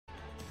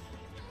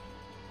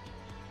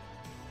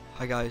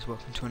Hi guys,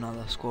 welcome to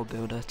another squad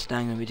builder. Today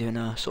I'm going to be doing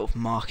a sort of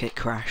market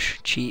crash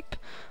cheap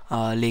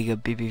Liga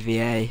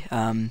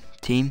BBVA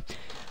team.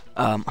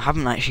 I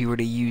haven't actually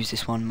really used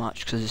this one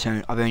much because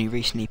I've only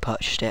recently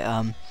purchased it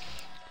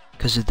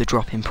because of the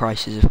drop in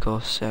prices, of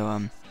course.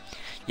 So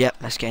yep,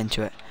 let's get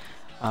into it.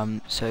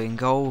 So in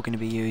goal we're going to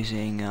be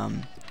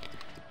using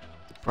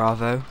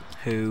Bravo,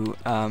 who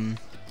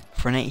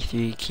for an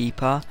 83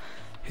 keeper,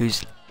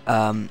 who's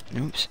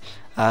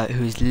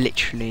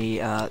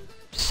literally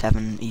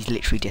he's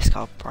literally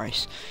discard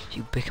price. So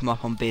you pick him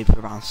up on bid for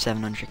around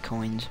 700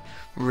 coins.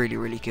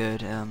 Really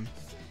good.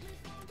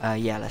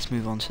 Yeah, let's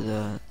move on to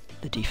the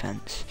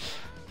defense.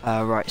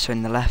 Right, so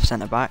in the left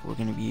centre back we're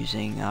going to be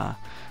using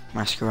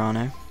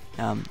Mascherano,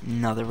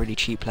 another really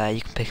cheap player.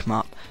 You can pick him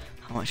up.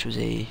 How much was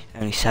he?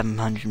 Only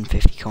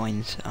 750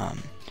 coins.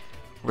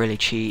 Really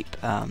cheap.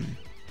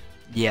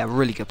 Yeah,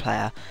 really good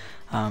player.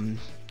 Got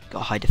a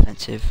high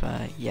defensive.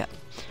 Yeah.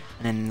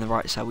 And then in the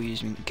right side we're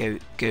using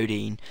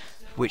Godin,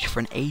 which for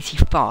an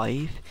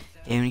 85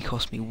 it only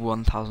cost me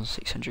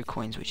 1,600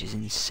 coins, which is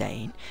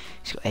insane.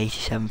 He's got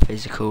 87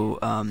 physical,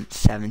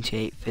 87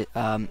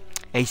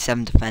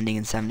 defending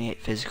and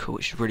 78 physical,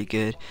 which is really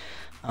good.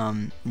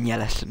 Yeah,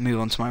 let's move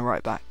on to my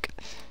right back.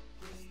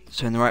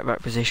 So in the right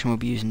back position we'll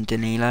be using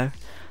Danilo.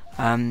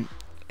 Considering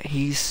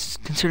he's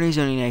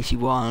only an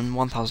 81,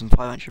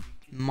 1,500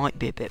 might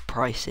be a bit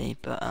pricey,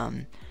 but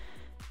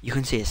you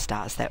can see his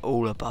stats, they're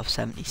all above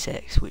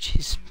 76, which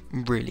is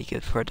really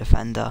good for a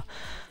defender.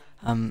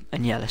 And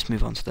yeah, let's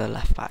move on to the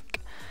left back.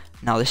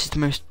 Now this is the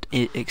most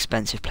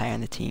expensive player in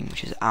the team,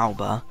 which is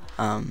Alba.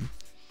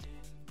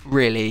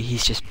 Really,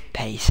 he's just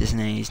pace, isn't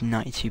he? He's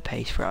 92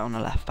 pace for it on the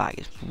left back.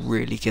 It's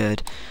really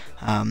good.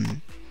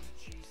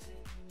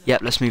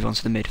 Yep, let's move on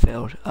to the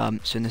midfield.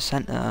 So in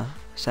the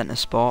centre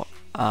spot,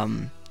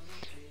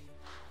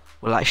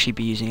 we'll actually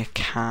be using a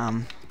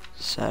cam.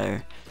 So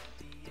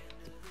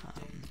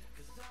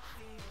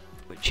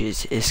which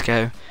is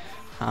Isco.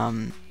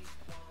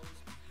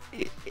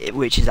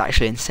 Which is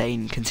actually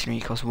insane considering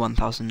it costs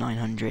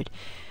 1,900.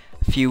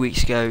 A few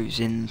weeks ago it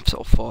was in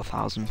sort of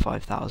 4,000,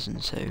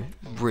 5,000, so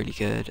really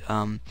good.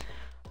 And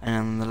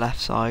on the left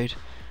side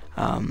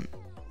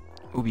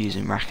we'll be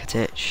using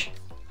Rakitic,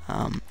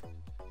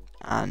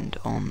 and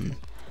on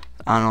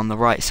the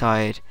right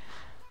side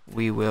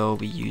we will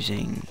be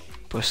using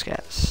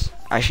Busquets.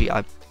 Actually,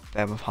 I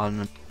beg my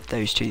pardon,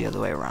 those two the other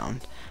way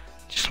around,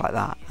 just like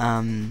that.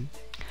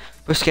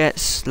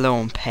 Busquets low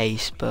on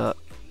pace but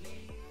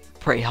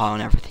pretty high on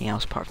everything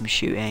else apart from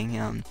shooting,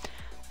 and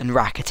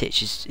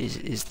Rakitic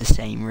is the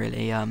same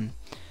really.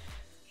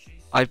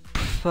 I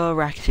prefer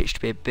Rakitic to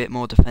be a bit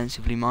more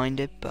defensively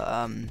minded,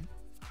 but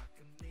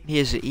he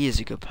is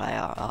a good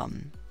player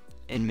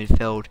in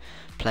midfield,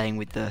 playing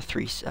with the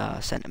three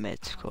centre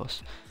mids, of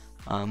course.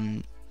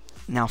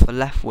 Now for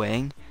left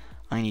wing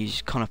I'm going to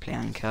use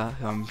Konoplyanka,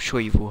 who I'm sure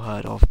you've all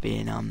heard of,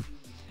 being a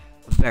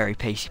very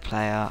pacey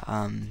player.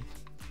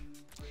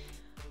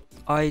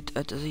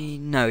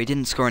 No, he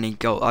didn't score any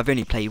goal. I've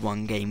only played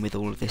one game with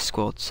all of this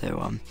squad,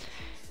 so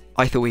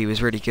I thought he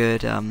was really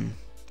good.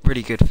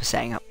 Really good for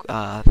setting up,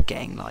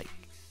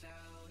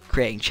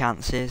 creating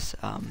chances.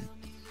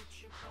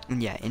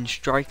 And yeah, in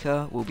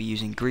striker we'll be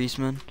using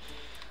Griezmann,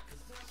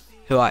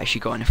 who I actually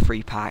got in a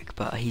free pack,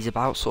 but he's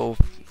about sort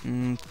of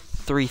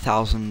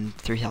 3,000,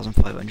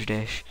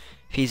 3,500-ish.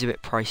 If he's a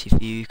bit pricey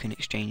for you, you can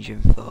exchange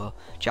him for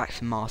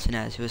Jackson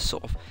Martinez, who has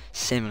sort of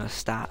similar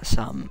stats,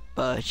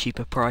 but a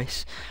cheaper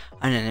price.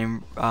 And then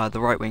in the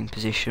right wing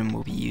position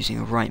we'll be using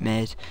a right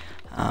mid,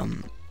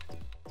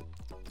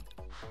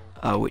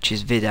 which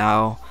is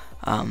Vidal.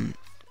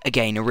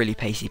 Again, a really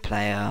pacey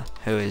player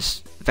who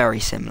is very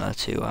similar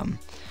to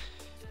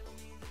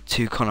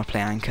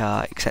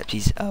Konoplyanka, except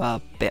he's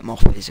a bit more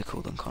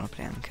physical than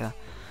Konoplyanka.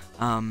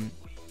 And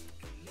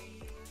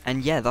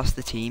yeah, that's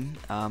the team.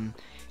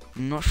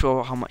 I'm not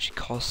sure how much it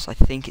costs. I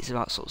think it's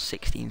about sort of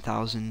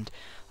 16,000.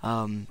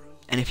 And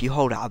if you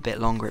hold out a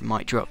bit longer, it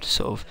might drop to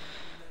sort of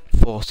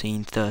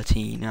 14,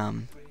 13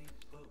 on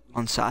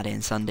Saturday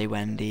and Sunday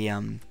when the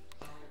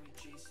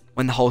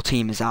whole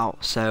team is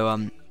out.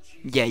 So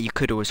yeah, you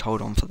could always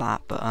hold on for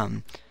that. But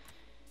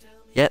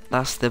yeah,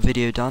 that's the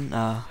video done.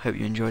 Hope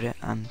you enjoyed it,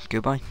 and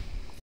goodbye.